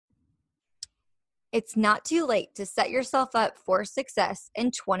It's not too late to set yourself up for success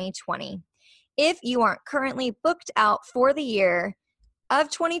in 2020. If you aren't currently booked out for the year of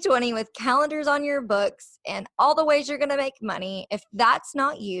 2020 with calendars on your books and all the ways you're going to make money, if that's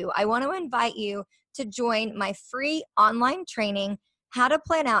not you, I want to invite you to join my free online training, How to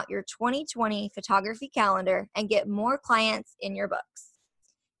Plan Out Your 2020 Photography Calendar and Get More Clients in Your Books.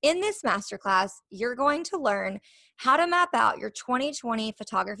 In this masterclass, you're going to learn how to map out your 2020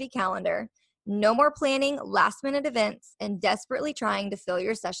 photography calendar. No more planning last-minute events and desperately trying to fill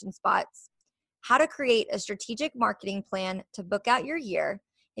your session spots. How to create a strategic marketing plan to book out your year.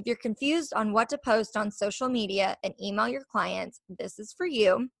 If you're confused on what to post on social media and email your clients, this is for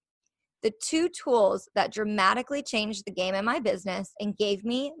you. The 2 tools that dramatically changed the game in my business and gave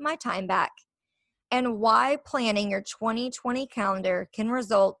me my time back. And why planning your 2020 calendar can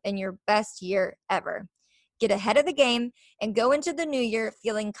result in your best year ever. Get ahead of the game and go into the new year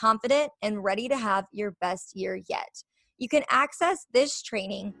feeling confident and ready to have your best year yet. You can access this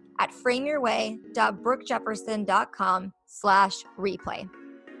training at frameyourway.brookejefferson.com/replay.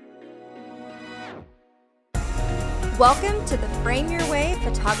 Welcome to the Frame Your Way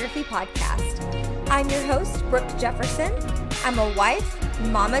Photography Podcast. I'm your host, Brooke Jefferson. I'm a wife,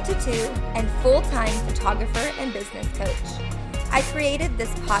 mama to 2, and full-time photographer and business coach. I created this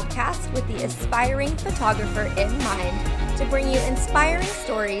podcast with the aspiring photographer in mind to bring you inspiring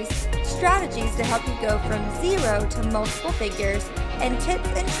stories, strategies to help you go from 0 to multiple figures, and tips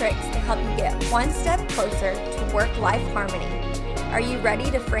and tricks to help you get one step closer to work-life harmony. Are you ready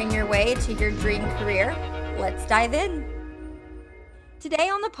to frame your way to your dream career? Let's dive in. Today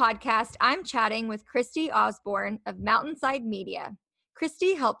on the podcast, I'm chatting with Christy Osborne of Mountainside Media.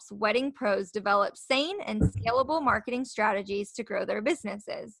 Christy helps wedding pros develop sane and scalable marketing strategies to grow their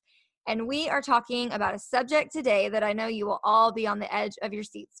businesses. And we are talking about a subject today that I know you will all be on the edge of your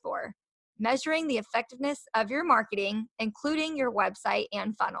seats for: measuring the effectiveness of your marketing, including your website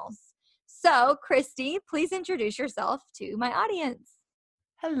and funnels. So, Christy, please introduce yourself to my audience.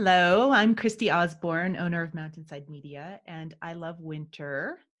 Hello, I'm Christy Osborne, owner of Mountainside Media, and I love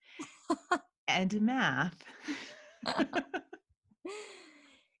winter and math.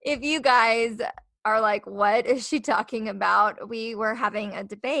 If you guys are like, what is she talking about? We were having a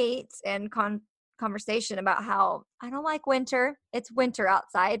debate and conversation about how I don't like winter. It's winter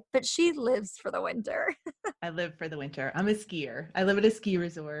outside, but she lives for the winter. I live for the winter. I'm a skier. I live at a ski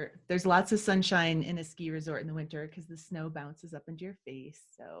resort. There's lots of sunshine in a ski resort in the winter because the snow bounces up into your face.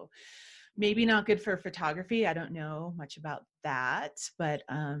 So maybe not good for photography. I don't know much about that, but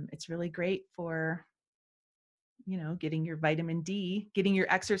it's really great for, getting your vitamin D, getting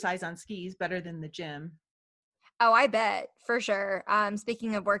your exercise on skis, better than the gym. Oh, I bet, for sure.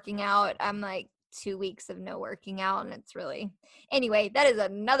 Speaking of working out, I'm like 2 weeks of no working out, and it's really, anyway, that is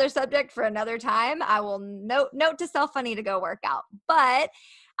another subject for another time. I will note to self, I need to go work out. But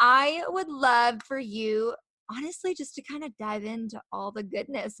I would love for you, honestly, just to kind of dive into all the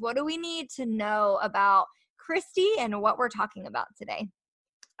goodness. What do we need to know about Christy and what we're talking about today?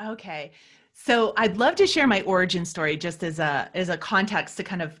 Okay. So I'd love to share my origin story just as a context to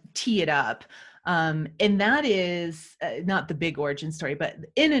kind of tee it up. And that is not the big origin story, but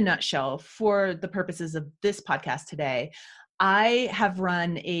in a nutshell, for the purposes of this podcast today, I have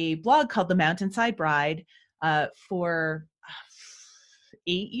run a blog called The Mountainside Bride for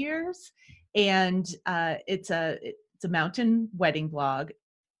 8 years. And it's a mountain wedding blog.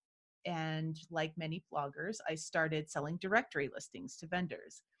 And like many bloggers, I started selling directory listings to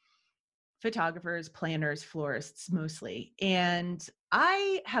vendors, photographers, planners, florists mostly. And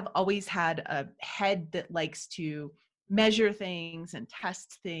I have always had a head that likes to measure things and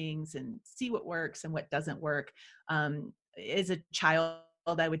test things and see what works and what doesn't work. As a child,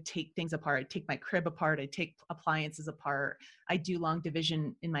 I would take things apart. I'd take my crib apart. I'd take appliances apart. I do long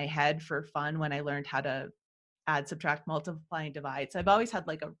division in my head for fun when I learned how to add, subtract, multiply, and divide. So I've always had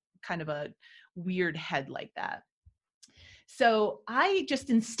like a kind of a weird head like that. So I just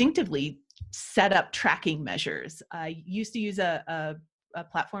instinctively set up tracking measures. I used to use a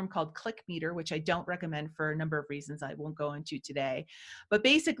platform called ClickMeter, which I don't recommend for a number of reasons I won't go into today. But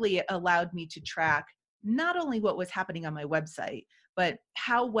basically it allowed me to track not only what was happening on my website, but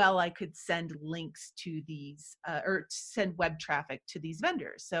how well I could send links to these or send web traffic to these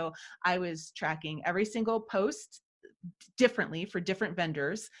vendors. So I was tracking every single post differently for different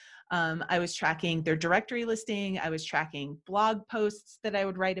vendors. I was tracking their directory listing. I was tracking blog posts that I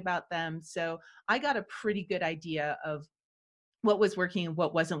would write about them. So I got a pretty good idea of what was working and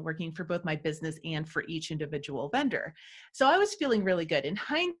what wasn't working for both my business and for each individual vendor. So I was feeling really good. In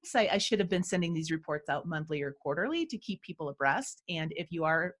hindsight, I should have been sending these reports out monthly or quarterly to keep people abreast. And if you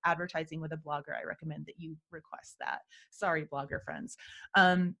are advertising with a blogger, I recommend that you request that. Sorry, blogger friends.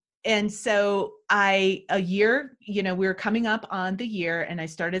 And so a year, we were coming up on the year, and I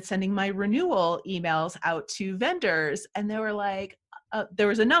started sending my renewal emails out to vendors, and they were like, there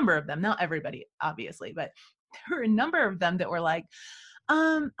was a number of them, not everybody, obviously, but there were a number of them that were like,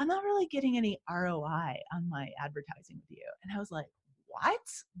 I'm not really getting any ROI on my advertising with you. And I was like,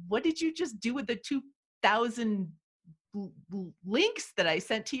 what did you just do with the 2,000 links that I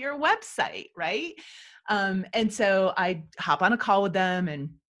sent to your website? Right. And so I hop on a call with them,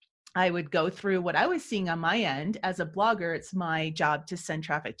 and I would go through what I was seeing on my end. As a blogger, it's my job to send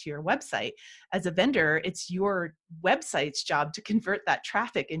traffic to your website. As a vendor, it's your website's job to convert that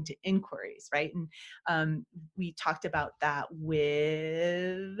traffic into inquiries, right? And we talked about that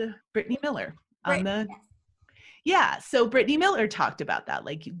with Brittany Miller on the yeah. So Brittany Miller talked about that.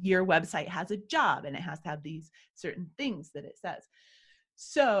 Like, your website has a job, and it has to have these certain things that it says.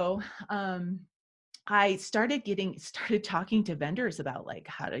 So I started talking to vendors about like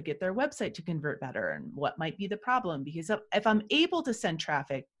how to get their website to convert better and what might be the problem. Because if I'm able to send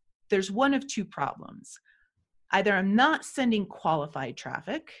traffic, there's one of two problems. Either I'm not sending qualified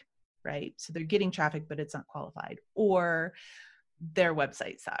traffic, right? So they're getting traffic, but it's not qualified, or their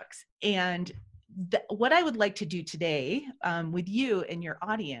website sucks. And what I would like to do today with you and your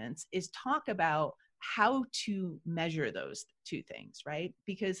audience is talk about how to measure those two things, right?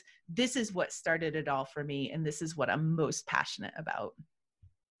 Because this is what started it all for me, and this is what I'm most passionate about.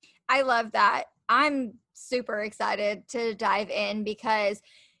 I love that. I'm super excited to dive in because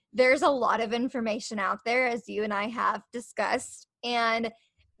there's a lot of information out there, as you and I have discussed, and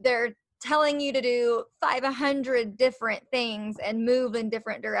they're telling you to do 500 different things and move in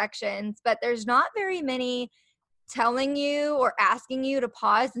different directions, but there's not very many telling you or asking you to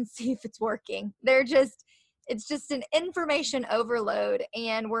pause and see if it's working. It's just an information overload,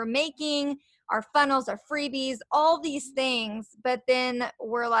 and we're making our funnels, our freebies, all these things, but then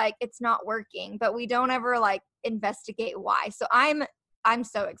we're like, it's not working, but we don't ever like investigate why. So I'm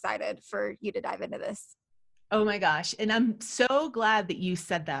so excited for you to dive into this. Oh my gosh. And I'm so glad that you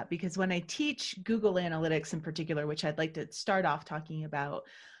said that, because when I teach Google Analytics in particular, which I'd like to start off talking about,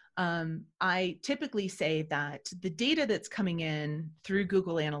 I typically say that the data that's coming in through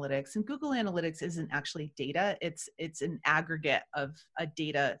Google Analytics, and Google Analytics isn't actually data, it's an aggregate of a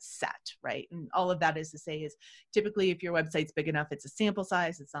data set, right? And all of that is to say is typically if your website's big enough, it's a sample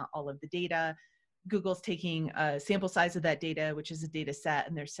size, it's not all of the data. Google's taking a sample size of that data, which is a data set,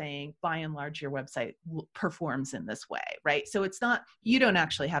 and they're saying, by and large, your website performs in this way, right? So it's not, you don't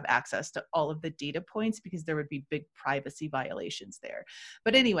actually have access to all of the data points because there would be big privacy violations there.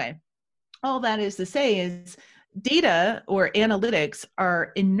 But anyway, all that is to say is data or analytics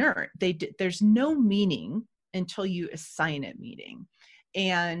are inert. There's no meaning until you assign it meaning.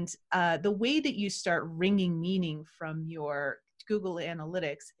 And the way that you start wringing meaning from your Google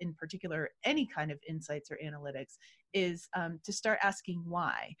Analytics, in particular, any kind of insights or analytics, is to start asking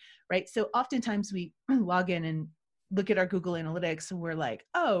why, right? So oftentimes we log in and look at our Google Analytics and we're like,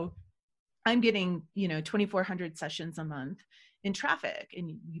 oh, I'm getting, 2,400 sessions a month in traffic,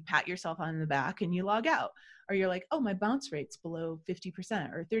 and you pat yourself on the back and you log out. Or you're like, oh, my bounce rate's below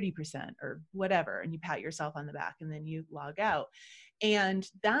 50% or 30% or whatever, and you pat yourself on the back and then you log out. And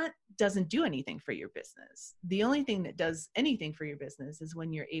that doesn't do anything for your business. The only thing that does anything for your business is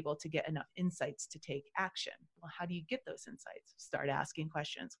when you're able to get enough insights to take action. Well, how do you get those insights? Start asking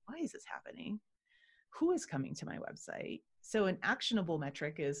questions. Why is this happening? Who is coming to my website? So an actionable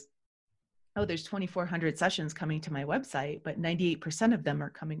metric is, oh, there's 2,400 sessions coming to my website, but 98% of them are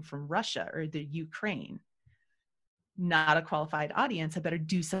coming from Russia or the Ukraine. Not a qualified audience. I better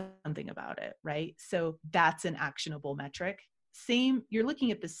do something about it, right? So that's an actionable metric. You're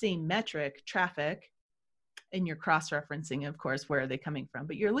looking at the same metric, traffic, and you're cross-referencing, of course, where are they coming from,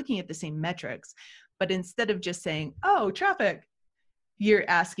 but you're looking at the same metrics. But instead of just saying, oh, traffic, you're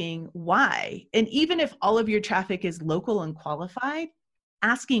asking why. And even if all of your traffic is local and qualified,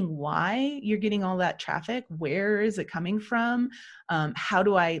 asking why you're getting all that traffic, where is it coming from? How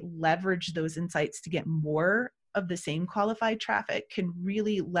do I leverage those insights to get more of the same qualified traffic can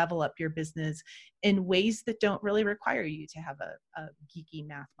really level up your business in ways that don't really require you to have a geeky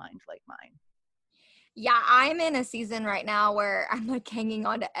math mind like mine. Yeah, I'm in a season right now where I'm like hanging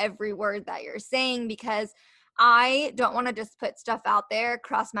on to every word that you're saying, because I don't want to just put stuff out there,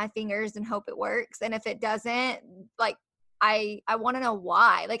 cross my fingers and hope it works. And if it doesn't, like, I want to know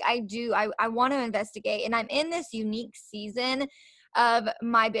why. Like I want to investigate, and I'm in this unique season of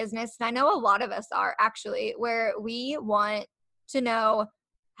my business. And I know a lot of us are actually, where we want to know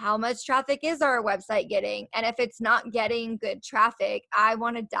how much traffic is our website getting. And if it's not getting good traffic, I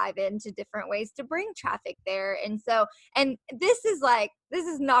want to dive into different ways to bring traffic there. And so, and this is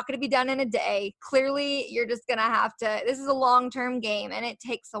not going to be done in a day. Clearly, you're just going to have to, this is a long-term game and it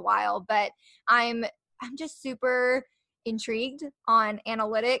takes a while, but I'm just super intrigued on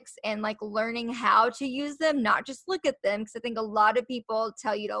analytics and like learning how to use them, not just look at them. Because I think a lot of people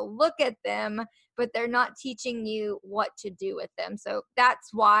tell you to look at them, but they're not teaching you what to do with them. So that's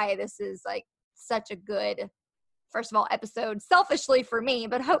why this is like such a good, first of all, episode selfishly for me,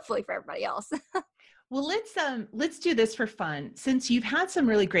 but hopefully for everybody else. Well, let's do this for fun. Since you've had some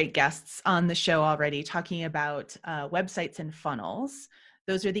really great guests on the show already talking about websites and funnels,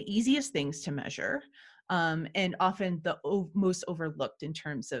 those are the easiest things to measure. And often the most overlooked in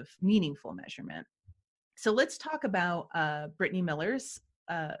terms of meaningful measurement. So let's talk about Brittany Miller's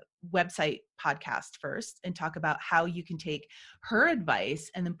website podcast first and talk about how you can take her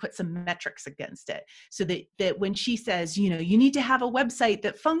advice and then put some metrics against it. So that when she says, you need to have a website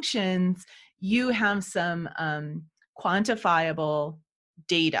that functions, you have some quantifiable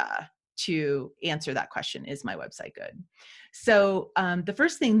data to answer that question, is my website good? So the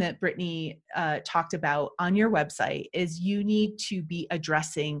first thing that Brittany talked about on your website is you need to be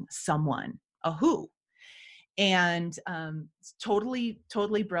addressing someone, a who. And totally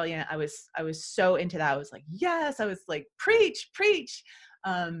brilliant. I was so into that. I was like, yes, I was like, preach.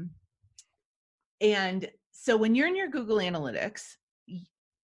 And so when you're in your Google Analytics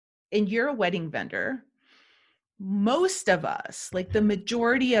and you're a wedding vendor, most of us, like the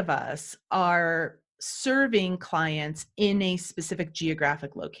majority of us, are serving clients in a specific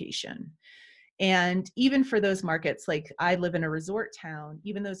geographic location. And even for those markets, like I live in a resort town,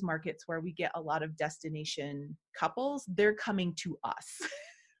 even those markets where we get a lot of destination couples, they're coming to us,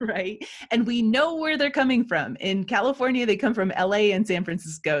 right? And we know where they're coming from. In California, they come from LA and San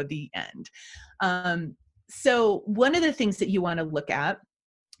Francisco, the end. So one of the things that you want to look at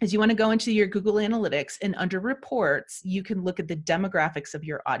is you want to go into your Google Analytics, and under reports, you can look at the demographics of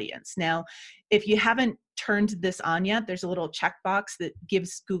your audience. Now, if you haven't turned this on yet, there's a little checkbox that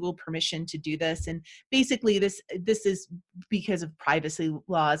gives Google permission to do this. And basically this is because of privacy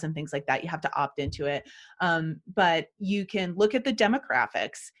laws and things like that. You have to opt into it. But you can look at the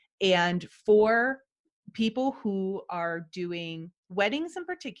demographics, and for people who are doing weddings in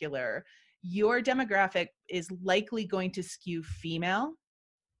particular, your demographic is likely going to skew female.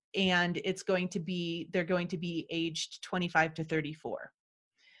 And they're going to be aged 25 to 34.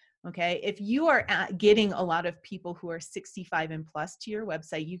 Okay. If you are getting a lot of people who are 65 and plus to your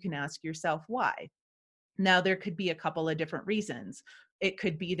website, you can ask yourself why. Now, there could be a couple of different reasons. It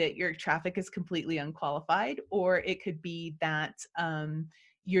could be that your traffic is completely unqualified, or it could be that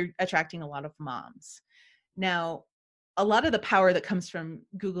you're attracting a lot of moms. Now, a lot of the power that comes from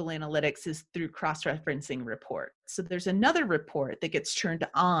Google Analytics is through cross-referencing reports. So there's another report that gets turned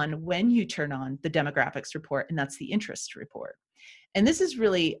on when you turn on the demographics report, and that's the interest report. And this is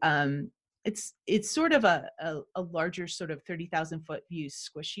really, it's sort of a larger sort of 30,000 foot view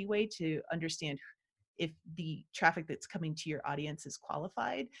squishy way to understand if the traffic that's coming to your audience is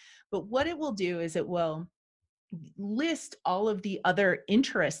qualified. But what it will do is it will list all of the other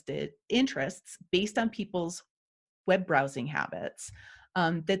interests based on people's web browsing habits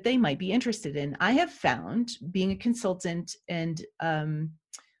that they might be interested in. I have found, being a consultant and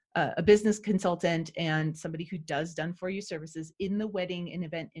a business consultant and somebody who does done-for-you services in the wedding and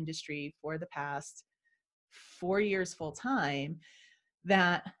event industry for the past 4 years full-time,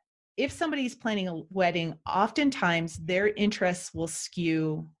 that if somebody's planning a wedding, oftentimes their interests will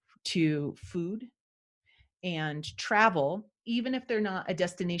skew to food and travel. Even if they're not a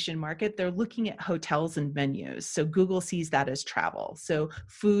destination market, they're looking at hotels and venues. So Google sees that as travel. So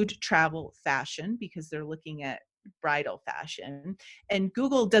food, travel, fashion, because they're looking at bridal fashion. And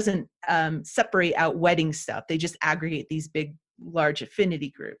Google doesn't separate out wedding stuff. They just aggregate these big, large affinity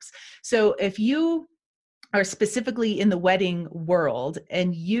groups. So if you are specifically in the wedding world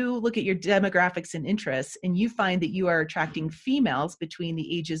and you look at your demographics and interests and you find that you are attracting females between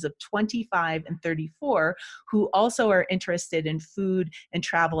the ages of 25 and 34 who also are interested in food and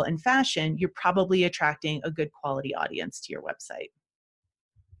travel and fashion, you're probably attracting a good quality audience to your website.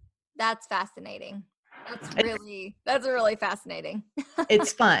 That's fascinating. That's really fascinating.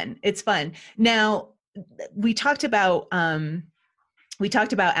 It's fun. It's fun. Now, we talked about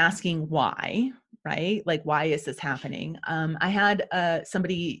asking why. right? Like, why is this happening? I had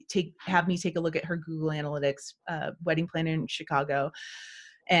somebody have me take a look at her Google Analytics, wedding planner in Chicago.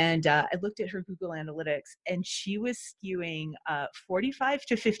 And I looked at her Google Analytics, and she was skewing 45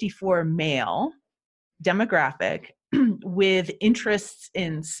 to 54 male demographic with interests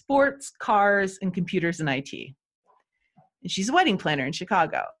in sports, cars, and computers and IT. And she's a wedding planner in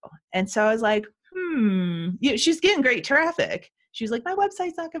Chicago. And so I was like, she's getting great traffic. She was like, my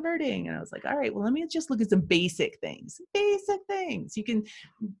website's not converting. And I was like, all right, well, let me just look at some basic things. You can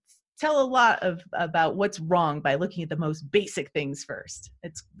tell a lot about what's wrong by looking at the most basic things first.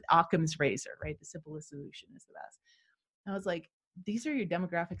 It's Occam's razor, right? The simplest solution is the best. I was like, these are your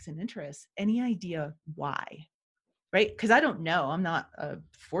demographics and interests. Any idea why? Right? Because I don't know. I'm not a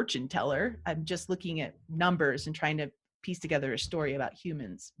fortune teller. I'm just looking at numbers and trying to piece together a story about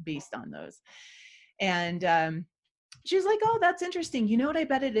humans based on those. And she was like, oh, that's interesting. You know what I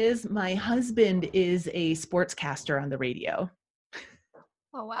bet it is? My husband is a sportscaster on the radio.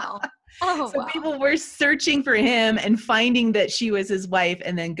 Oh, wow. Oh, so people were searching for him and finding that she was his wife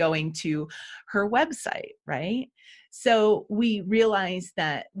and then going to her website, right? So we realized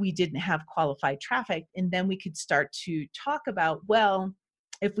that we didn't have qualified traffic, and then we could start to talk about, well,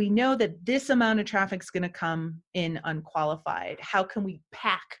 if we know that this amount of traffic is going to come in unqualified, how can we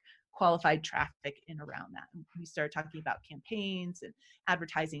pack qualified traffic in around that? And we started talking about campaigns and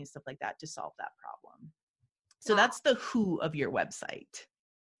advertising and stuff like that to solve that problem. So that's the who of your website.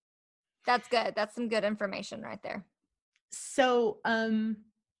 That's good. That's some good information right there. So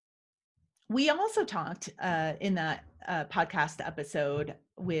we also talked in that podcast episode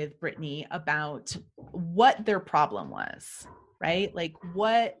with Brittany about what their problem was, right? Like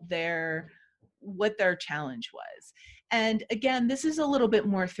what their challenge was. And again, this is a little bit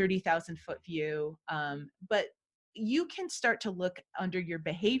more 30,000 foot view, but you can start to look under your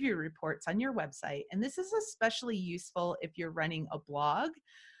behavior reports on your website. And this is especially useful if you're running a blog.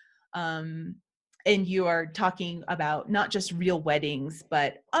 And you are talking about not just real weddings,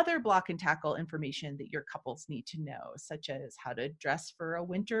 but other block and tackle information that your couples need to know, such as how to dress for a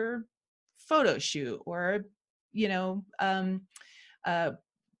winter photo shoot or, a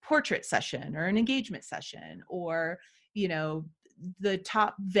portrait session or an engagement session, or, the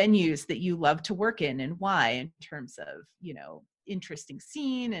top venues that you love to work in and why, in terms of, interesting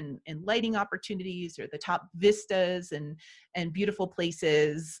scene and lighting opportunities, or the top vistas and beautiful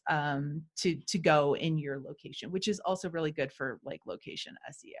places to go in your location, which is also really good for like location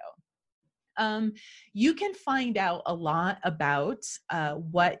SEO. You can find out a lot about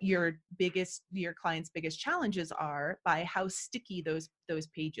what your client's biggest challenges are by how sticky those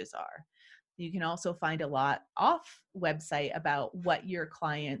pages are. You can also find a lot off website about what your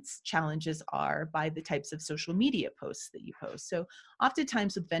clients' challenges are by the types of social media posts that you post. So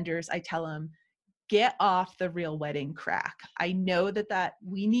oftentimes with vendors, I tell them, get off the real wedding crack. I know that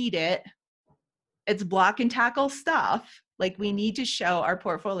we need it. It's block and tackle stuff. Like we need to show our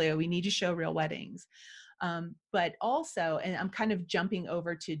portfolio. We need to show real weddings. But also, and I'm kind of jumping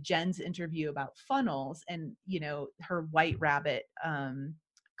over to Jen's interview about funnels and, her White Rabbit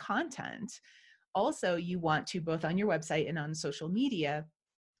content. Also, you want to, both on your website and on social media,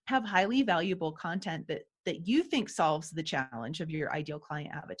 have highly valuable content that you think solves the challenge of your ideal client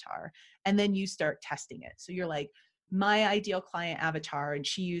avatar. And then you start testing it. So you're like, my ideal client avatar, and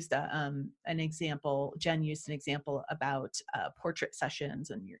she used an example, Jen used an example about portrait sessions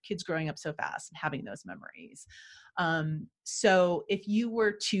and your kids growing up so fast and having those memories. So if you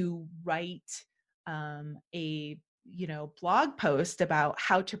were to write a blog post about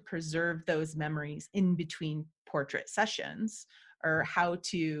how to preserve those memories in between portrait sessions, or how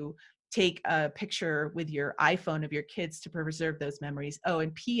to take a picture with your iPhone of your kids to preserve those memories. Oh,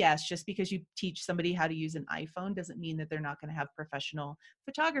 and PS, just because you teach somebody how to use an iPhone doesn't mean that they're not going to have professional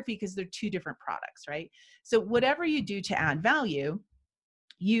photography, because they're two different products, right? So whatever you do to add value,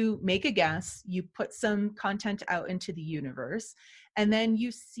 you make a guess, you put some content out into the universe, and then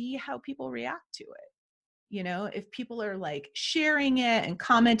you see how people react to it. If people are like sharing it and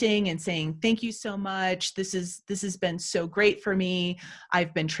commenting and saying, thank you so much, this has been so great for me,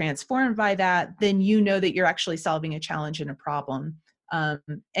 I've been transformed by that, then you know that you're actually solving a challenge and a problem.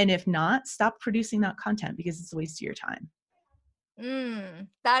 And if not, stop producing that content, because it's a waste of your time.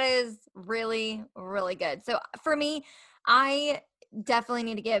 That is really, really good. So for me, I definitely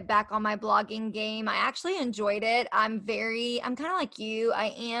need to get back on my blogging game. I actually enjoyed it. I'm kind of like you.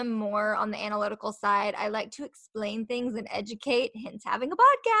 I am more on the analytical side. I like to explain things and educate, hence having a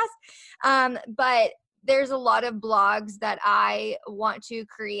podcast. But there's a lot of blogs that I want to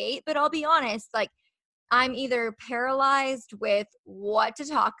create, but I'll be honest, like I'm either paralyzed with what to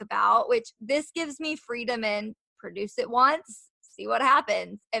talk about, which this gives me freedom in produce it once, see what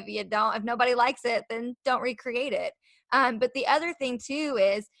happens. If nobody likes it, then don't recreate it. But the other thing too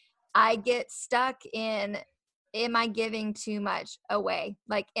is I get stuck in, am I giving too much away,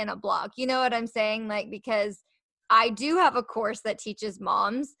 like in a blog? You know what I'm saying? Like, because I do have a course that teaches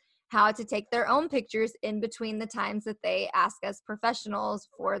moms how to take their own pictures in between the times that they ask us professionals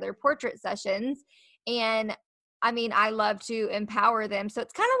for their portrait sessions. And I mean, I love to empower them. So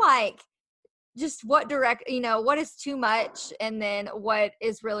it's kind of like just what is too much and then what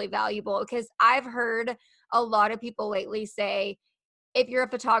is really valuable. Because I've heard a lot of people lately say, if you're a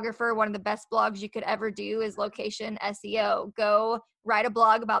photographer, one of the best blogs you could ever do is location SEO. Go write a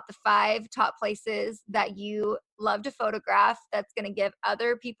blog about the 5 top places that you love to photograph that's going to give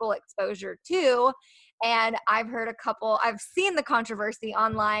other people exposure to. And I've seen the controversy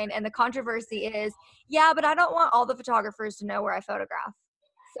online, and the controversy is, yeah, but I don't want all the photographers to know where I photograph.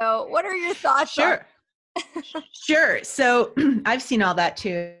 So what are your thoughts on? Sure. So I've seen all that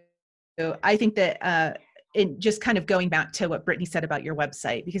too. I think that, just kind of going back to what Brittany said about your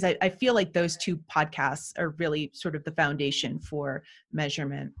website, because I feel like those 2 podcasts are really sort of the foundation for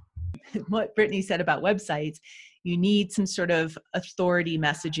measurement. What Brittany said about websites, you need some sort of authority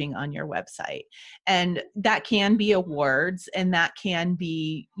messaging on your website. And that can be awards, and that can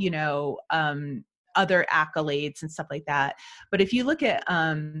be, other accolades and stuff like that. But if you look at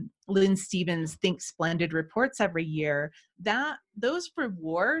Lynn Stevens' Think Splendid reports every year, those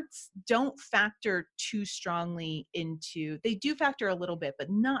rewards don't factor too strongly into, they do factor a little bit, but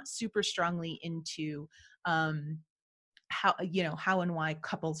not super strongly into how and why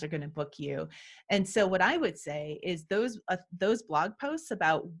couples are going to book you. And so what I would say is those blog posts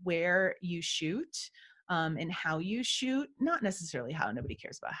about where you shoot, and how you shoot, not necessarily how, nobody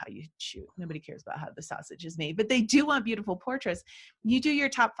cares about how you shoot. Nobody cares about how the sausage is made, but they do want beautiful portraits. You do your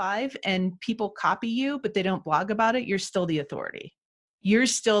top 5 and people copy you, but they don't blog about it. You're still the authority. You're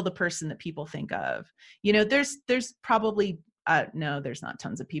still the person that people think of. There's probably, no, there's not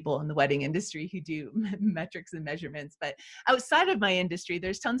tons of people in the wedding industry who do metrics and measurements, but outside of my industry,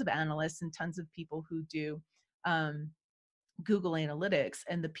 there's tons of analysts and tons of people who do, Google Analytics,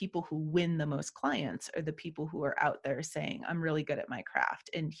 and the people who win the most clients are the people who are out there saying, I'm really good at my craft,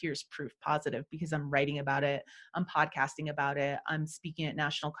 and here's proof positive because I'm writing about it, I'm podcasting about it, I'm speaking at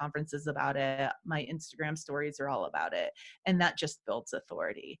national conferences about it, my Instagram stories are all about it. And that just builds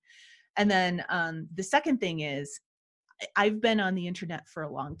authority. And then the second thing is, I've been on the internet for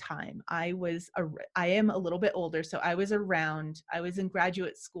a long time. I am a little bit older, so I was in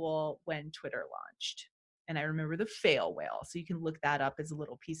graduate school when Twitter launched. And I remember the fail whale. So you can look that up as a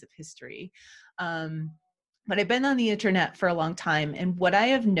little piece of history. But I've been on the internet for a long time. And what I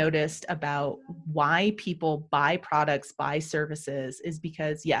have noticed about why people buy products, buy services, is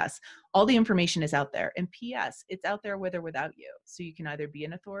because, yes, all the information is out there. And P.S., it's out there with or without you. So you can either be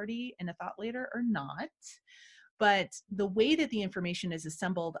an authority and a thought leader or not. But the way that the information is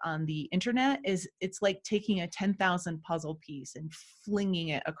assembled on the internet is, it's like taking a 10,000 puzzle piece and flinging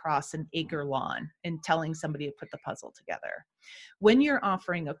it across an acre lawn and telling somebody to put the puzzle together. When you're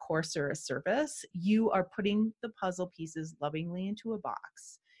offering a course or a service, you are putting the puzzle pieces lovingly into a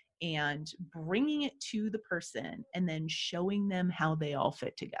box and bringing it to the person and then showing them how they all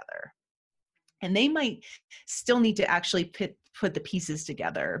fit together. And they might still need to actually put the pieces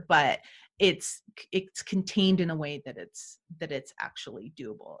together, but it's contained in a way that it's actually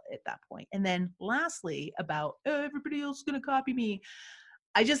doable at that point. And then lastly, about everybody else is going to copy me,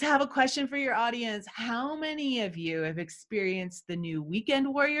 I just have a question for your audience. How many of you have experienced the new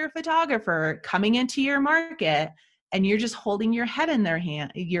weekend warrior photographer coming into your market and you're just holding your head in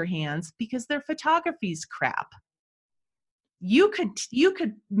your hands because their photography's crap? You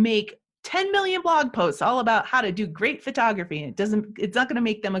could make 10 million blog posts all about how to do great photography, and it's not going to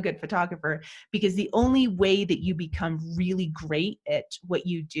make them a good photographer, because the only way that you become really great at what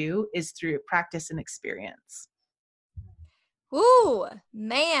you do is through practice and experience. Ooh,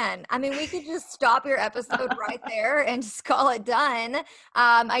 man. I mean, we could just stop your episode right there and just call it done.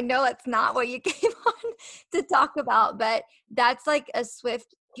 I know that's not what you came on to talk about, but that's like a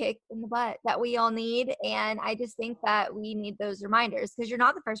swift kick in the butt that we all need. And I just think that we need those reminders, because you're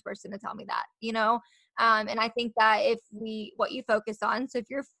not the first person to tell me that, and I think that what you focus on, so if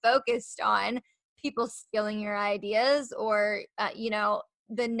you're focused on people stealing your ideas or,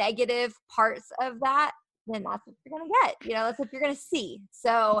 the negative parts of that, then that's what you're going to get. That's what you're going to see.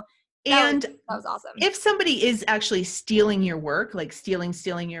 So that was awesome. If somebody is actually stealing your work, like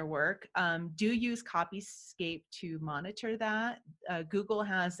stealing your work, do use Copyscape to monitor that. Google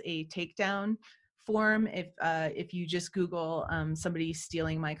has a takedown form. If you just Google somebody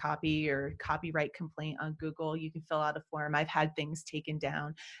stealing my copy or copyright complaint on Google, you can fill out a form. I've had things taken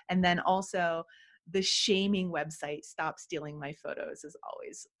down. And then also the shaming website, Stop Stealing My Photos, is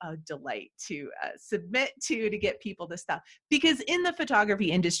always a delight to submit to get people to stop. Because in the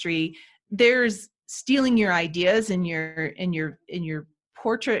photography industry, there's stealing your ideas in your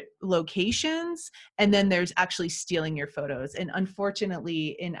portrait locations, and then there's actually stealing your photos. And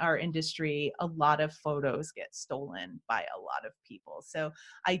unfortunately, in our industry, a lot of photos get stolen by a lot of people. So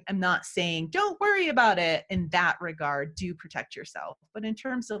I'm not saying don't worry about it in that regard, do protect yourself. But in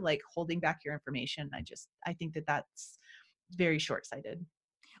terms of like holding back your information, I think that that's very short-sighted.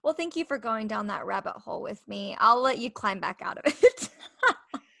 Well, thank you for going down that rabbit hole with me. I'll let you climb back out of it.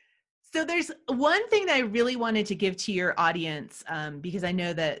 So there's one thing that I really wanted to give to your audience, because I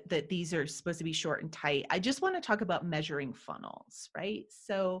know that these are supposed to be short and tight. I just want to talk about measuring funnels, right?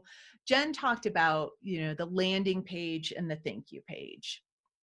 So Jen talked about, the landing page and the thank you page.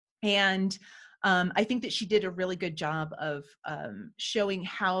 And I think that she did a really good job of showing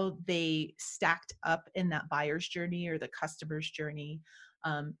how they stacked up in that buyer's journey or the customer's journey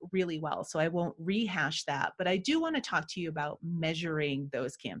really well. So I won't rehash that, but I do want to talk to you about measuring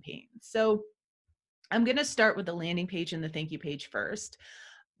those campaigns. So I'm going to start with the landing page and the thank you page first.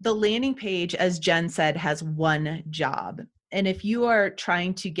 The landing page, as Jen said, has one job. And if you are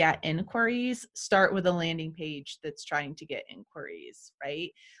trying to get inquiries, start with a landing page that's trying to get inquiries, right?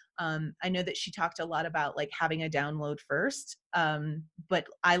 I know that she talked a lot about like having a download first, but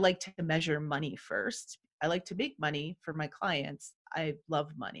I like to measure money first. I like to make money for my clients. I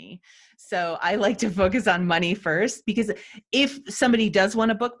love money. So I like to focus on money first, because if somebody does want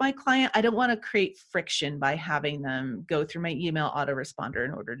to book my client, I don't want to create friction by having them go through my email autoresponder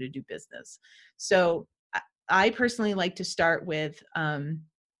in order to do business. So I personally like to start with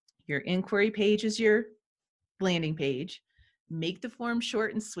your inquiry page is your landing page. Make the form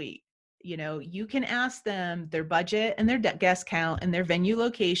short and sweet. You can ask them their budget and their guest count and their venue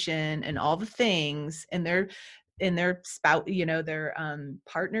location and all the things and their spouse, their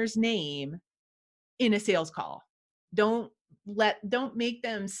partner's name in a sales call. Don't make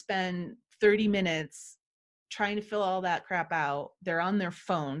them spend 30 minutes trying to fill all that crap out. They're on their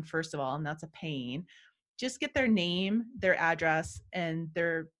phone, first of all, and that's a pain. Just get their name, their address, and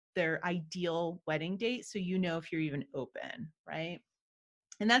their ideal wedding date, so if you're even open, right?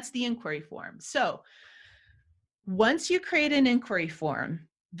 And that's the inquiry form. So once you create an inquiry form,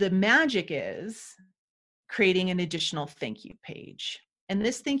 the magic is creating an additional thank you page. And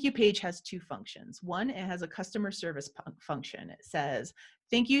this thank you page has two functions. One, it has a customer service function. It says,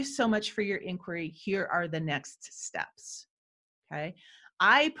 thank you so much for your inquiry. Here are the next steps. Okay.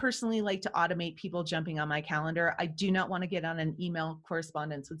 I personally like to automate people jumping on my calendar. I do not want to get on an email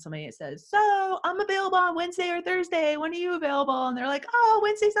correspondence with somebody that says, so I'm available on Wednesday or Thursday. When are you available? And they're like, oh,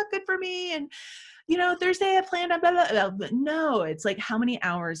 Wednesday's not good for me. And, Thursday I planned on blah, blah, blah. No, it's like, how many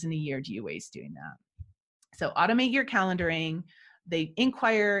hours in a year do you waste doing that? So automate your calendaring. They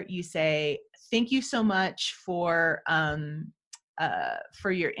inquire, you say, thank you so much for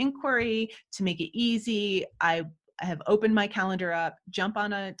your inquiry. To make it easy, I have opened my calendar up, jump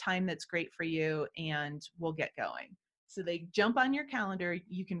on a time that's great for you, and we'll get going. So they jump on your calendar.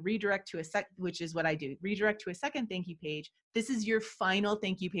 You can redirect to which is what I do, redirect to a second thank you page. This is your final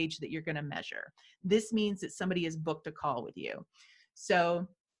thank you page that you're going to measure. This means that somebody has booked a call with you. So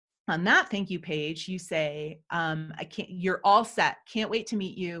on that thank you page, you say, you're all set. Can't wait to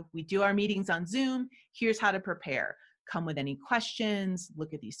meet you. We do our meetings on Zoom. Here's how to prepare. Come with any questions,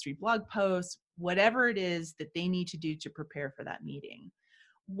 look at these 3 blog posts, whatever it is that they need to do to prepare for that meeting.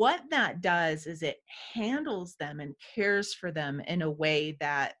 What that does is it handles them and cares for them in a way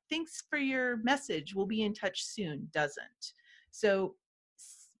that thanks for your message, we'll be in touch soon, doesn't. So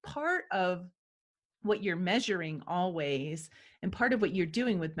part of what you're measuring always, and part of what you're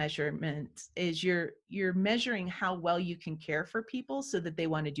doing with measurements, is you're measuring how well you can care for people so that they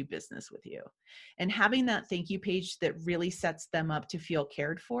want to do business with you. And having that thank you page that really sets them up to feel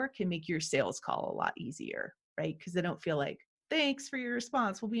cared for can make your sales call a lot easier, right? Because they don't feel like, thanks for your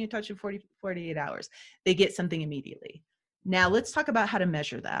response, we'll be in touch in 48 hours. They get something immediately. Now let's talk about how to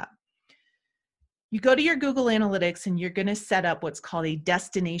measure that. You go to your Google Analytics and you're going to set up what's called a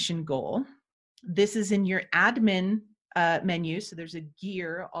destination goal. This is in your admin menu. So there's a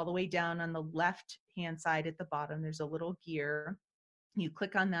gear all the way down on the left-hand side at the bottom. There's a little gear. You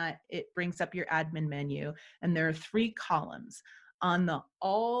click on that, it brings up your admin menu, and there are 3 columns. On the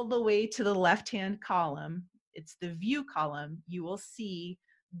all the way to the left-hand column, it's the view column, you will see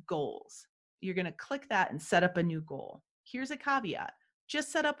goals. You're going to click that and set up a new goal. Here's a caveat. just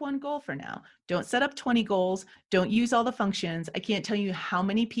set up one goal for now. Don't set up 20 goals. Don't use all the functions. I can't tell you how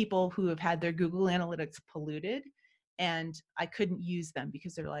many people who have had their Google Analytics polluted and I couldn't use them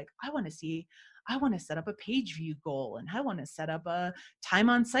because they're like, I want to set up a page view goal and I want to set up a time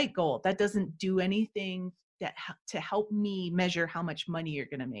on site goal. That doesn't do anything to help me measure how much money you're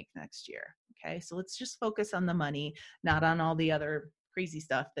going to make next year. Okay. So let's just focus on the money, not on all the other crazy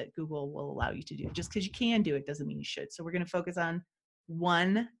stuff that Google will allow you to do. Just because you can do it doesn't mean you should. So we're going to focus on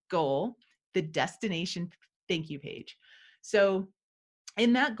one goal, the destination thank you page. So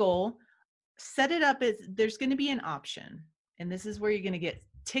in that goal, set it up as there's going to be an option. And this is where you're going to get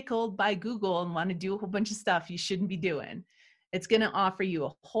tickled by Google and want to do a whole bunch of stuff you shouldn't be doing. It's going to offer you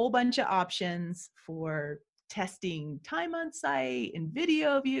a whole bunch of options for testing time on site and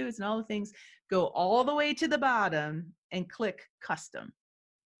video views and all the things. Go all the way to the bottom and click custom.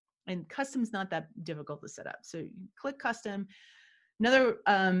 And custom's not that difficult to set up. So you click custom.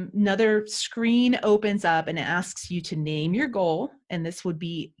 Another screen opens up and it asks you to name your goal. And this would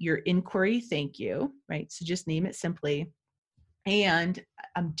be your inquiry thank you, right? So just name it simply. And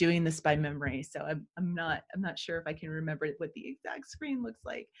I'm doing this by memory, so I'm not sure if I can remember what the exact screen looks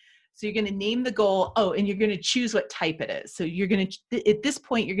like. So you're going to name the goal. Oh, and you're going to choose what type it is. So you're going to, at this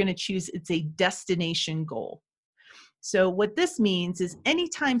point, you're going to choose it's a destination goal. So what this means is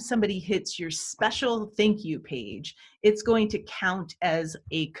anytime somebody hits your special thank you page, it's going to count as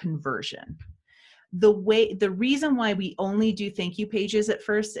a conversion. The reason why we only do thank you pages at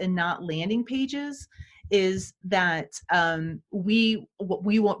first and not landing pages is that we're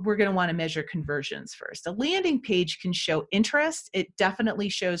going to want to measure conversions first. A landing page can show interest. It definitely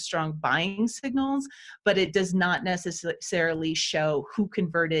shows strong buying signals, but it does not necessarily show who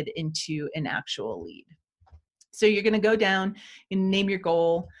converted into an actual lead. So you're going to go down and name your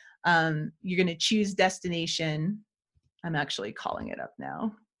goal. You're going to choose destination. I'm actually calling it up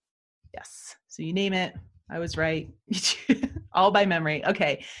now. Yes. So you name it. I was right. All by memory.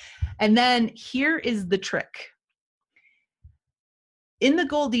 Okay. And then here is the trick. In the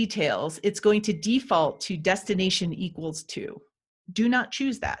goal details, it's going to default to destination equals to. Do not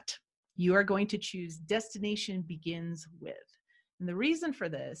choose that. You are going to choose destination begins with. And the reason for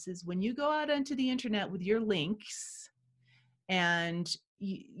this is when you go out onto the internet with your links and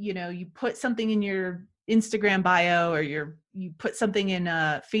you put something in your Instagram bio or you put something in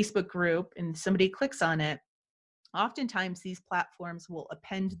a Facebook group and somebody clicks on it, oftentimes these platforms will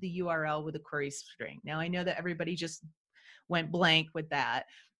append the URL with a query string. Now I know that everybody just went blank with that,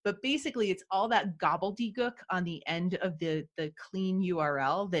 but basically it's all that gobbledygook on the end of the clean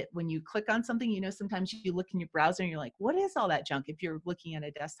URL that when you click on something, sometimes you look in your browser and you're like, what is all that junk? If you're looking at a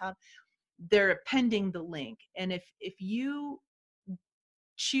desktop, they're appending the link. And if you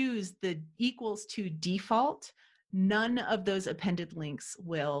choose the equals to default, none of those appended links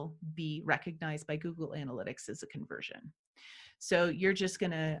will be recognized by Google Analytics as a conversion. So you're just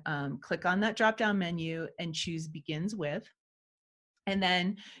going to click on that drop-down menu and choose begins with. And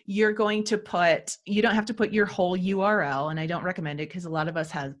then you're going to you don't have to put your whole URL, and I don't recommend it because a lot of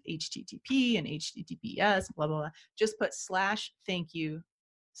us have HTTP and HTTPS, blah, blah, blah. Just put /thank-you/.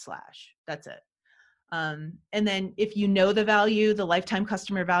 That's it. And then if you know the value, the lifetime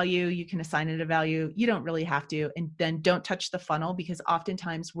customer value, you can assign it a value. You don't really have to. And then don't touch the funnel because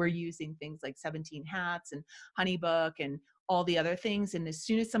oftentimes we're using things like 17 Hats and Honeybook and all the other things. And as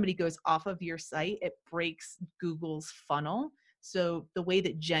soon as somebody goes off of your site, it breaks Google's funnel. So the way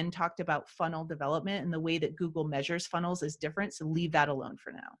that Jen talked about funnel development and the way that Google measures funnels is different. So leave that alone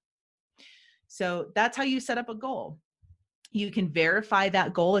for now. So that's how you set up a goal. You can verify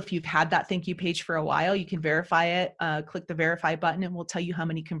that goal. If you've had that thank you page for a while, you can verify it. Click the verify button and we'll tell you how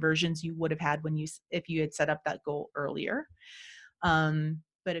many conversions you would have had if you had set up that goal earlier.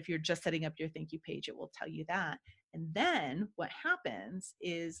 But if you're just setting up your thank you page, it will tell you that. And then what happens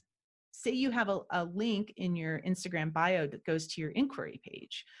is, say you have a link in your Instagram bio that goes to your inquiry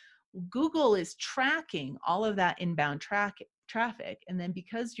page. Google is tracking all of that inbound traffic. And then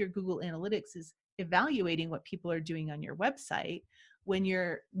because your Google Analytics is evaluating what people are doing on your website, when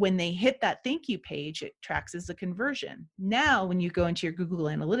they hit that thank you page, it tracks as a conversion. Now, when you go into your Google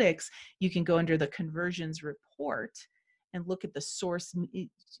Analytics, you can go under the conversions report and look at the source, in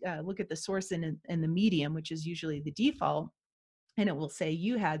the medium, which is usually the default. And it will say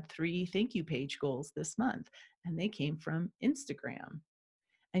you had 3 thank you page goals this month, and they came from Instagram.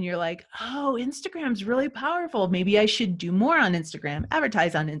 And you're like, oh, Instagram's really powerful. Maybe I should do more on Instagram,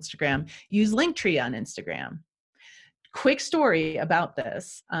 advertise on Instagram, use Linktree on Instagram. Quick story about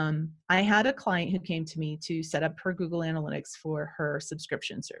this. I had a client who came to me to set up her Google Analytics for her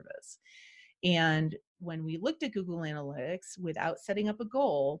subscription service. And when we looked at Google Analytics without setting up a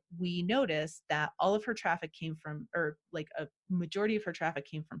goal, we noticed that all of her traffic came from, or like a majority of her traffic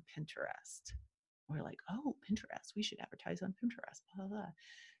came from Pinterest. We're like, oh, Pinterest, we should advertise on Pinterest, blah, blah, blah.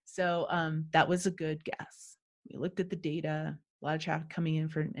 So that was a good guess. We looked at the data, a lot of traffic coming in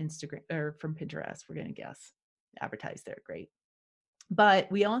from Instagram or from Pinterest. We're going to guess, advertise there. Great.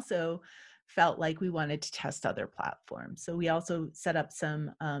 But we also felt like we wanted to test other platforms. So we also set up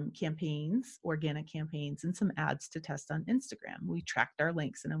some campaigns, organic campaigns, and some ads to test on Instagram. We tracked our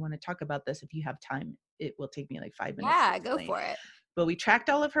links, and I want to talk about this if you have time. It will take me like 5 minutes. Yeah, go for it. But we tracked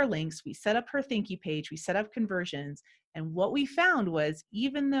all of her links. We set up her thank you page. We set up conversions. And what we found was,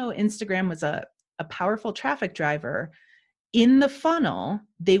 even though Instagram was a powerful traffic driver, in the funnel,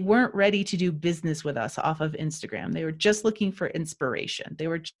 they weren't ready to do business with us off of Instagram. They were just looking for inspiration. They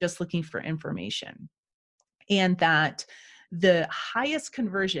were just looking for information. And that the highest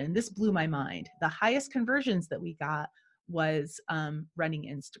conversion, this blew my mind, the highest conversions that we got was running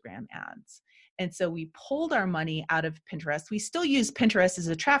Instagram ads. And so we pulled our money out of Pinterest. We still use Pinterest as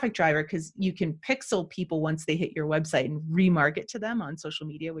a traffic driver because you can pixel people once they hit your website and remarket to them on social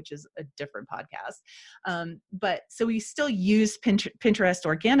media, which is a different podcast. But so we still use Pinterest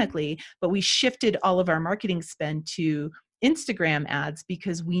organically, but we shifted all of our marketing spend to Instagram ads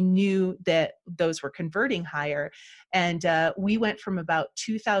because we knew that those were converting higher. And we went from about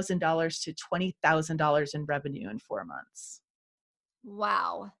 $2,000 to $20,000 in revenue in 4 months.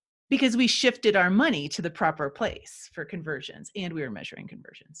 Wow. Because we shifted our money to the proper place for conversions, and we were measuring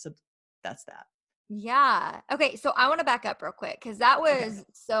conversions. So that's that. Yeah. Okay. So I want to back up real quick because that was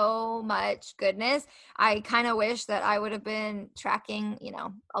so much goodness. I kind of wish that I would have been tracking,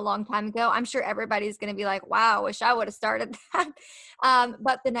 a long time ago. I'm sure everybody's going to be like, wow, wish I would have started that.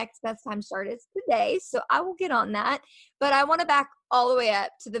 But the next best time start is today. So I will get on that. But I want to back all the way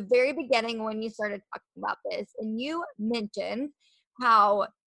up to the very beginning when you started talking about this. And you mentioned how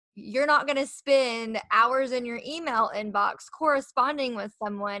you're not going to spend hours in your email inbox corresponding with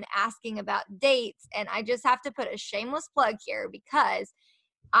someone asking about dates. And I just have to put a shameless plug here because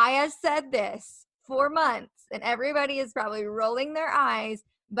I have said this for months and everybody is probably rolling their eyes,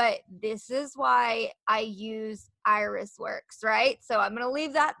 but this is why I use Irisworks, right? So I'm going to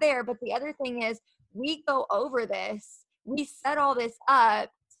leave that there. But the other thing is we go over this. We set all this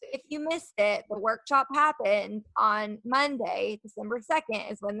up. If you missed it, the workshop happened on Monday, December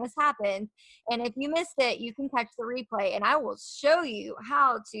 2nd is when this happened. And if you missed it, you can catch the replay and I will show you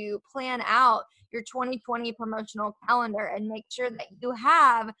how to plan out your 2020 promotional calendar and make sure that you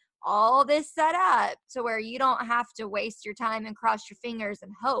have all this set up to where you don't have to waste your time and cross your fingers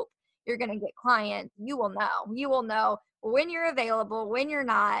and hope you're going to get clients. You will know when you're available, when you're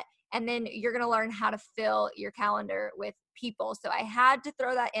not. And then you're going to learn how to fill your calendar with people. So I had to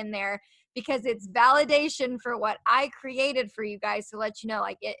throw that in there because it's validation for what I created for you guys to let you know,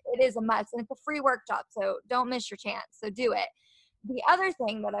 like it is a must. And it's a free workshop, so don't miss your chance. So do it. The other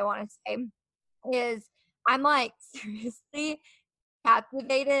thing that I want to say is I'm like seriously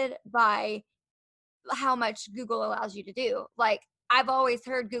captivated by how much Google allows you to do. Like I've always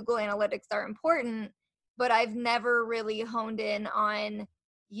heard Google Analytics are important, but I've never really honed in on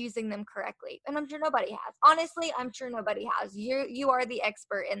using them correctly. And I'm sure nobody has. Honestly, I'm sure nobody has. You are the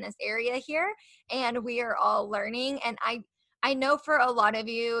expert in this area here, and we are all learning. And I know for a lot of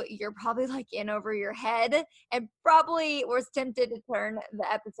you, you're probably like in over your head and probably was tempted to turn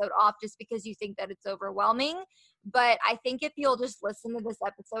the episode off just because you think that it's overwhelming. But I think if you'll just listen to this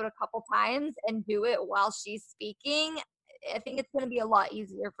episode a couple times and do it while she's speaking, I think it's going to be a lot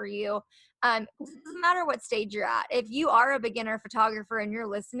easier for you. It doesn't matter what stage you're at. If you are a beginner photographer and you're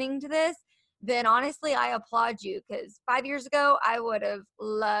listening to this, then honestly, I applaud you because 5 years ago, I would have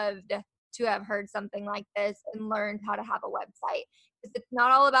loved to have heard something like this and learned how to have a website. Because it's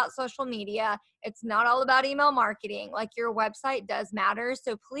not all about social media. It's not all about email marketing. Like your website does matter.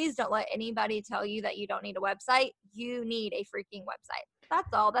 So please don't let anybody tell you that you don't need a website. You need a freaking website.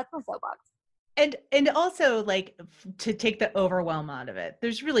 That's all. That's my soapbox. And also, like, to take the overwhelm out of it,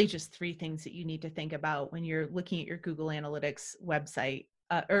 there's really just 3 things that you need to think about when you're looking at your Google Analytics website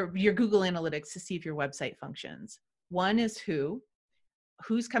or your Google Analytics to see if your website functions. One is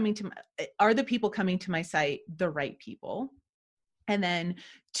who's coming to are the people coming to my site the right people? And then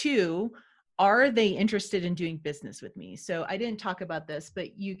 2, are they interested in doing business with me? So I didn't talk about this,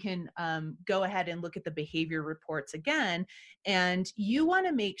 but you can go ahead and look at the behavior reports again. And you want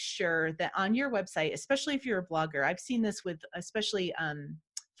to make sure that on your website, especially if you're a blogger, I've seen this with especially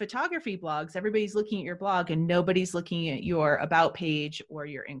photography blogs, everybody's looking at your blog and nobody's looking at your about page or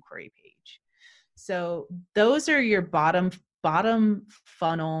your inquiry page. So those are your bottom bottom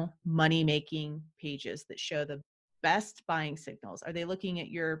funnel money making pages that show the best buying signals. Are they looking at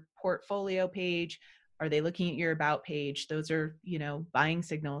your portfolio page? Are they looking at your about page? Those are, buying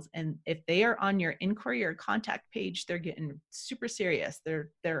signals. And if they are on your inquiry or contact page, they're getting super serious.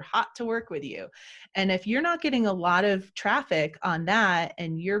 They're hot to work with you. And if you're not getting a lot of traffic on that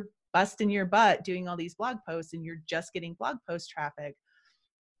and you're busting your butt doing all these blog posts and you're just getting blog post traffic,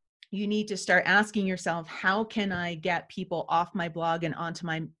 you need to start asking yourself, how can I get people off my blog and onto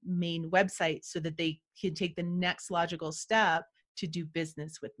my main website so that they can take the next logical step to do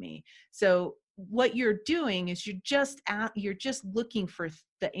business with me? So what you're doing is you're just looking for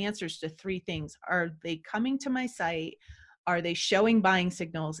the answers to three things. Are they coming to my site? Are they showing buying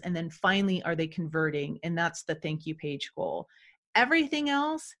signals? And then finally, are they converting? And that's the thank you page goal. Everything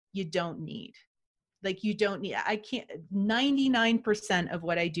else you don't need. Like you don't need, I can't, 99% of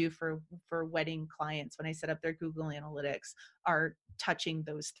what I do for wedding clients when I set up their Google Analytics are touching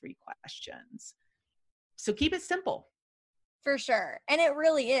those three questions. So keep it simple. For sure. And it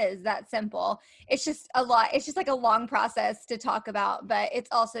really is that simple. It's just a lot. It's just like a long process to talk about, but it's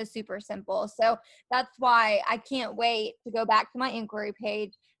also super simple. So that's why I can't wait to go back to my inquiry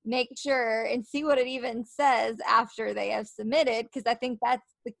page, make sure and see what it even says after they have submitted. Cause I think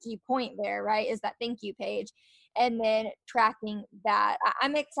that's the key point there, right? Is that thank you page. And then tracking that.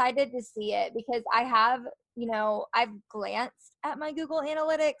 I'm excited to see it because I have, I've glanced at my Google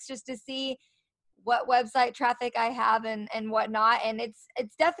Analytics just to see what website traffic I have and whatnot. And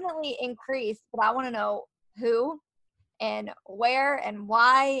it's definitely increased, but I want to know who and where and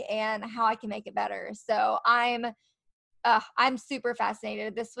why and how I can make it better. So I'm super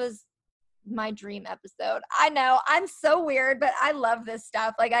fascinated. This was my dream episode. I know I'm so weird, but I love this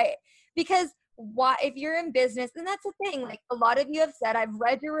stuff. Because why, if you're in business, and that's the thing, like a lot of you have said, I've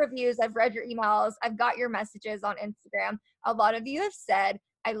read your reviews, I've read your emails, I've got your messages on Instagram. A lot of you have said,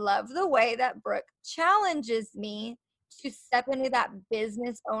 I love the way that Brooke challenges me to step into that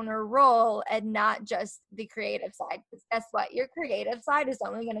business owner role and not just the creative side. Because guess what? Your creative side is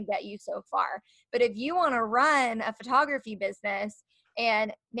only going to get you so far. But if you want to run a photography business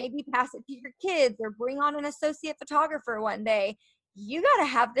and maybe pass it to your kids or bring on an associate photographer one day, you got to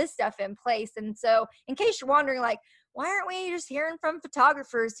have this stuff in place. And so in case you're wondering, like, why aren't we just hearing from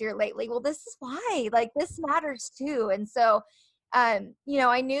photographers here lately? Well, this is why. Like, this matters too. And so I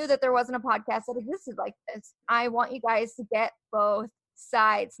knew that there wasn't a podcast that existed like this. I want you guys to get both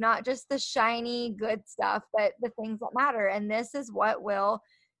sides, not just the shiny good stuff, but the things that matter. And this is what will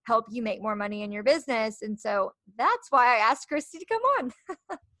help you make more money in your business. And so that's why I asked Christy to come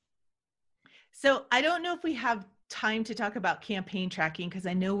on. So I don't know if we have time to talk about campaign tracking because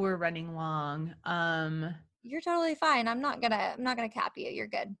I know we're running long. You're totally fine. I'm not gonna cap you. You're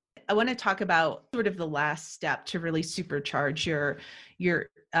good. I want to talk about sort of the last step to really supercharge your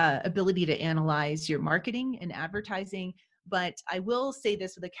ability to analyze your marketing and advertising. But I will say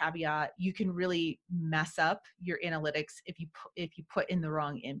this with a caveat: you can really mess up your analytics if you put in the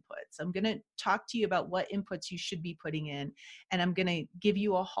wrong inputs. I'm going to talk to you about what inputs you should be putting in, and I'm going to give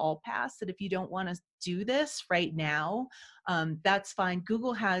you a hall pass that if you don't want to do this right now, that's fine.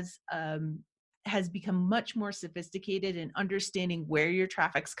 Google has become much more sophisticated in understanding where your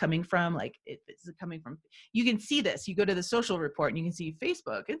traffic's coming from. Like, if it's coming from, you can see this. You go to the social report and you can see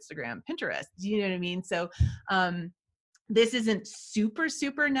Facebook, Instagram, Pinterest. Do you know what I mean? So this isn't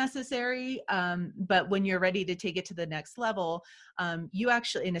super necessary, but when you're ready to take it to the next level, you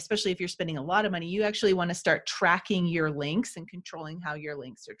actually, and especially if you're spending a lot of money, you actually want to start tracking your links and controlling how your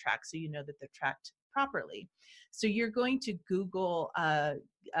links are tracked so you know that they're tracked properly. So you're going to Google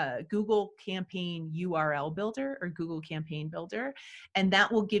Google Campaign URL Builder or Google Campaign Builder, and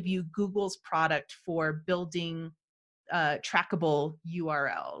that will give you Google's product for building trackable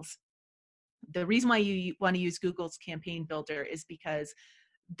URLs. The reason why you want to use Google's Campaign Builder is because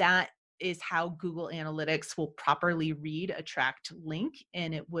that is how Google Analytics will properly read a tracked link,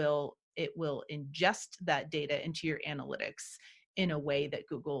 and it will ingest that data into your analytics in a way that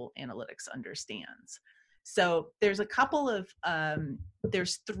Google Analytics understands. So there's a couple of,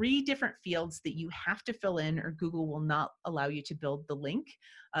 there's 3 different fields that you have to fill in or Google will not allow you to build the link.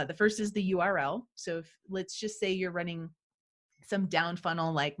 The first is the URL. So let's just say you're running some down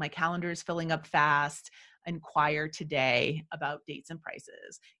funnel, like my calendar is filling up fast, inquire today about dates and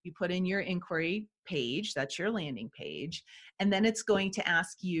prices. You put in your inquiry page, that's your landing page, and then it's going to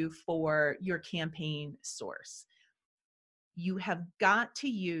ask you for your campaign source. You have got to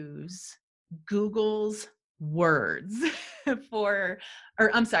use Google's words that's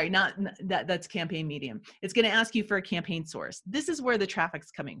Campaign Medium. It's going to ask you for a campaign source. This is where the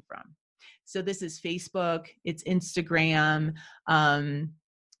traffic's coming from. So this is Facebook, it's Instagram.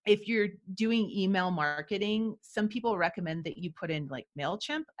 If you're doing email marketing, some people recommend that you put in like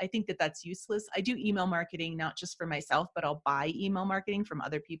MailChimp. I think that that's useless. I do email marketing, not just for myself, but I'll buy email marketing from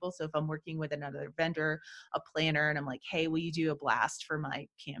other people. So if I'm working with another vendor, a planner, and I'm like, hey, will you do a blast for my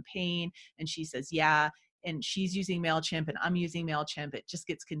campaign? And she says, yeah. And she's using MailChimp and I'm using MailChimp. It just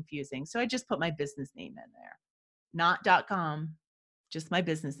gets confusing. So I just put my business name in there, not .com, just my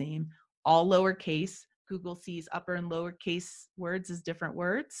business name, all lowercase. Google sees upper and lowercase words as different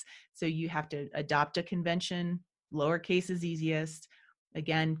words. So you have to adopt a convention. Lowercase is easiest.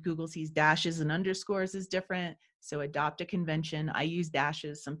 Again, Google sees dashes and underscores as different. So adopt a convention. I use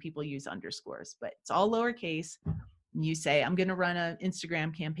dashes. Some people use underscores, but it's all lowercase. You say, I'm going to run an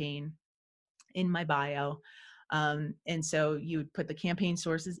Instagram campaign in my bio. And so you would put the campaign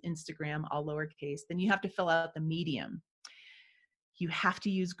sources, Instagram, all lowercase. Then you have to fill out the medium. You have to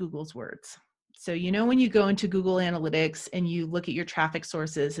use Google's words. So, when you go into Google Analytics and you look at your traffic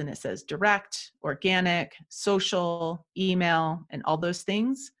sources and it says direct, organic, social, email, and all those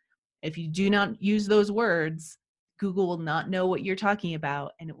things, if you do not use those words, Google will not know what you're talking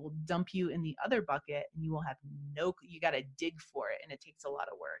about and it will dump you in the other bucket and you will have you got to dig for it and it takes a lot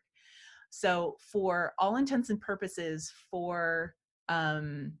of work. So for all intents and purposes for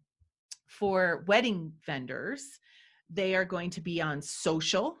wedding vendors, they are going to be on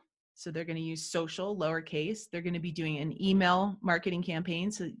social. So they're going to use social, lowercase. They're going to be doing an email marketing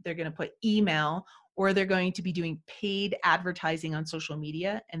campaign. So they're going to put email, or they're going to be doing paid advertising on social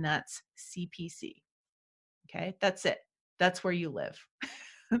media, and that's CPC. Okay, that's it. That's where you live.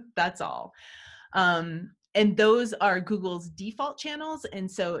 That's all. And those are Google's default channels. And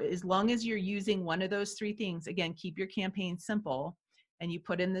so as long as you're using one of those three things, again, keep your campaign simple, and you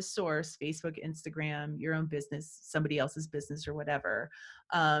put in the source, Facebook, Instagram, your own business, somebody else's business or whatever,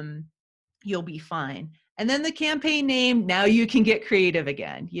 you'll be fine. And then the campaign name, now you can get creative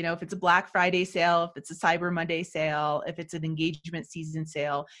again. If it's a Black Friday sale, if it's a Cyber Monday sale, if it's an engagement season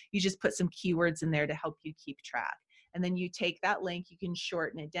sale, you just put some keywords in there to help you keep track. And then you take that link, you can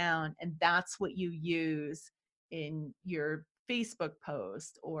shorten it down, and that's what you use in your Facebook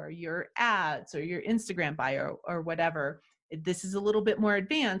post or your ads or your Instagram bio or whatever. This is a little bit more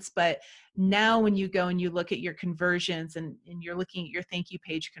advanced, but now when you go and you look at your conversions and you're looking at your thank you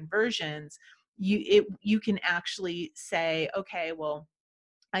page conversions, you can actually say, okay, well,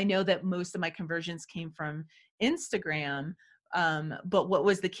 I know that most of my conversions came from Instagram, but what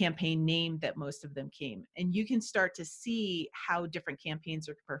was the campaign name that most of them came? And you can start to see how different campaigns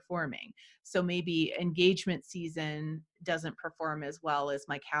are performing. So maybe engagement season doesn't perform as well as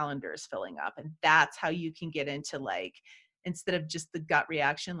my calendar is filling up. And that's how you can get into, like, instead of just the gut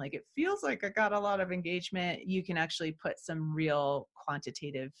reaction, like it feels like I got a lot of engagement, you can actually put some real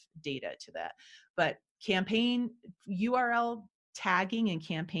quantitative data to that. But campaign URL tagging and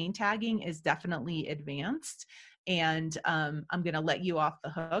campaign tagging is definitely advanced. And I'm going to let you off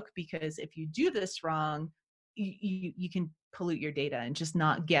the hook, because if you do this wrong, you can pollute your data and just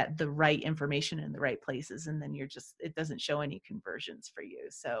not get the right information in the right places. And then it doesn't show any conversions for you.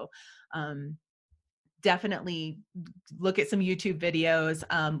 So definitely look at some YouTube videos.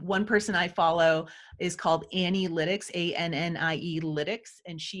 One person I follow is called Annie Lytics, ANNIE Lytics,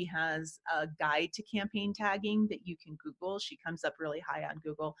 and she has a guide to campaign tagging that you can Google. She comes up really high on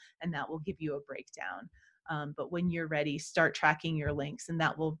Google, and that will give you a breakdown. But when you're ready, start tracking your links, and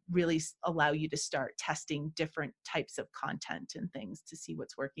that will really allow you to start testing different types of content and things to see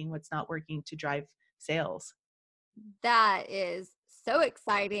what's working, what's not working, to drive sales. That is so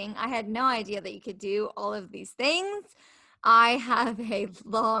exciting. I had no idea that you could do all of these things. I have a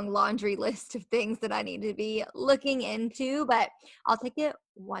long laundry list of things that I need to be looking into, but I'll take it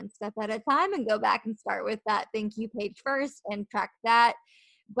one step at a time and go back and start with that thank you page first and track that.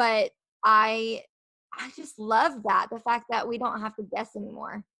 But I just love that, the fact that we don't have to guess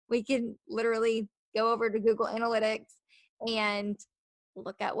anymore. We can literally go over to Google Analytics and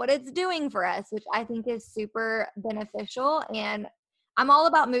look at what it's doing for us, which I think is super beneficial. And I'm all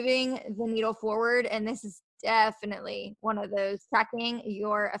about moving the needle forward. And this is definitely one of those, tracking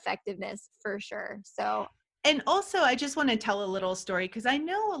your effectiveness for sure. So, and also, I just want to tell a little story, because I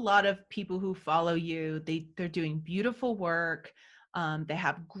know a lot of people who follow you, they're doing beautiful work. They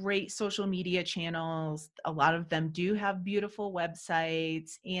have great social media channels. A lot of them do have beautiful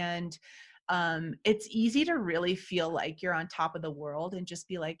websites, and it's easy to really feel like you're on top of the world and just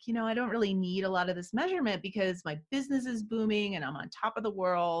be like, I don't really need a lot of this measurement because my business is booming and I'm on top of the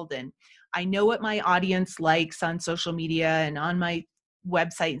world. And I know what my audience likes on social media and on my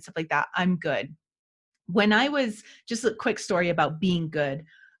website and stuff like that. I'm good. When I was, just a quick story about being good.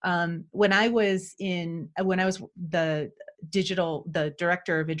 When I was the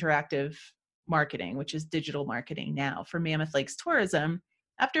director of interactive marketing, which is digital marketing now for Mammoth Lakes Tourism,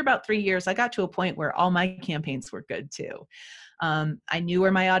 after about 3 years, I got to a point where all my campaigns were good too. I knew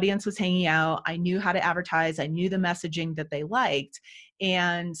where my audience was hanging out. I knew how to advertise. I knew the messaging that they liked.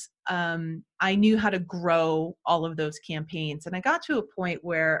 And I knew how to grow all of those campaigns. And I got to a point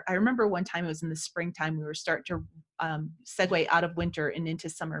where I remember one time, it was in the springtime, we were starting to segue out of winter and into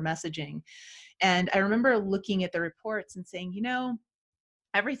summer messaging. And I remember looking at the reports and saying,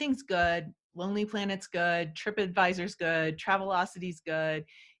 everything's good. Lonely Planet's good. TripAdvisor's good. Travelocity's good.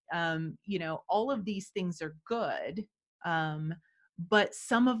 All of these things are good. But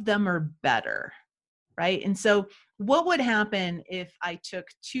some of them are better, right? And so what would happen if I took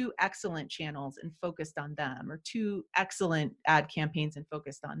 2 excellent channels and focused on them, or 2 excellent ad campaigns and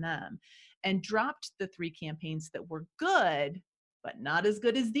focused on them, and dropped the 3 campaigns that were good, but not as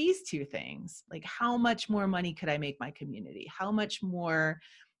good as these 2 things? Like, how much more money could I make my community? How much more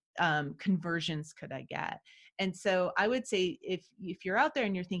conversions could I get? And so I would say, if you're out there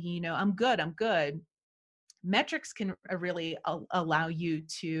and you're thinking, I'm good, metrics can really allow you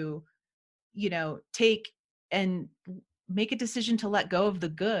to, take and make a decision to let go of the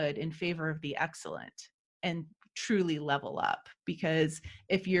good in favor of the excellent and truly level up. Because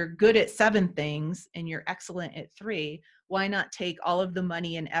if you're good at 7 things and you're excellent at 3, why not take all of the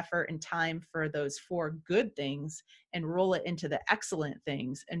money and effort and time for those 4 good things and roll it into the excellent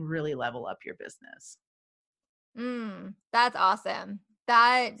things and really level up your business? That's awesome.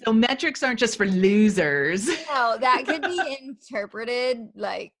 So metrics aren't just for losers. No, that could be interpreted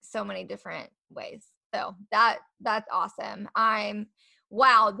like so many different ways. So that's awesome.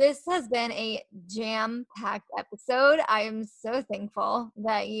 Wow, this has been a jam-packed episode. I am so thankful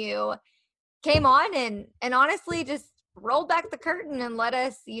that you came on and honestly just rolled back the curtain and let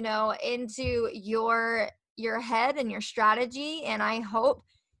us, into your head and your strategy. And I hope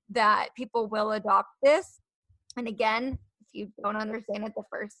that people will adopt this. And again, if you don't understand it the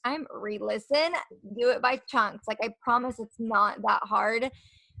first time, re-listen, do it by chunks. Like, I promise it's not that hard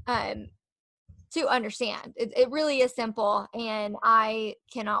to understand. It really is simple, and I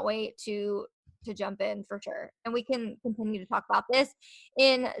cannot wait to jump in for sure. And we can continue to talk about this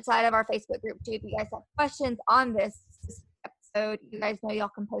inside of our Facebook group too. If you guys have questions on this episode, you guys know y'all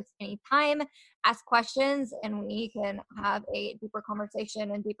can post anytime, ask questions, and we can have a deeper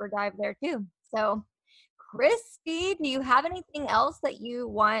conversation and deeper dive there too. So, Christy, do you have anything else that you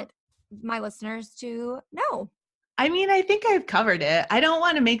want my listeners to know? I mean, I think I've covered it. I don't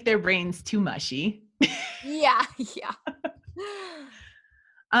want to make their brains too mushy. Yeah.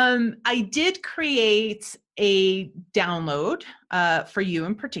 I did create a download for you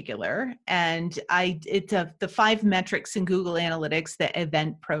in particular, and it's the 5 metrics in Google Analytics that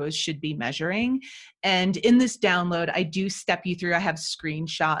event pros should be measuring. And in this download, I do step you through. I have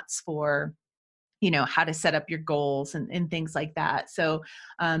screenshots for how to set up your goals and things like that. So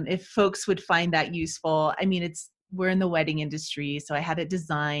if folks would find that useful, I mean, we're in the wedding industry, so I had it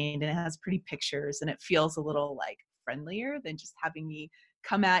designed and it has pretty pictures and it feels a little like friendlier than just having me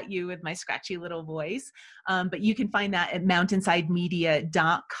come at you with my scratchy little voice. But you can find that at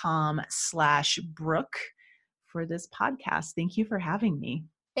mountainsidemedia.com/Brooke for this podcast. Thank you for having me.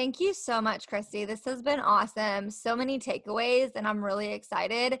 Thank you so much, Christy. This has been awesome. So many takeaways, and I'm really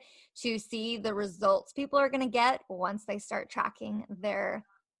excited to see the results people are going to get once they start tracking their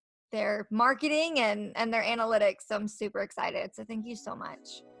marketing and their analytics. So I'm super excited. So thank you so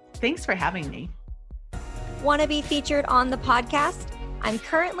much. Thanks for having me. Want to be featured on the podcast? I'm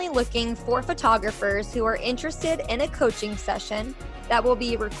currently looking for photographers who are interested in a coaching session that will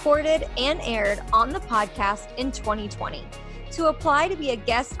be recorded and aired on the podcast in 2020. To apply to be a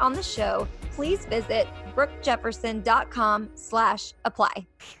guest on the show, please visit brookejefferson.com/apply.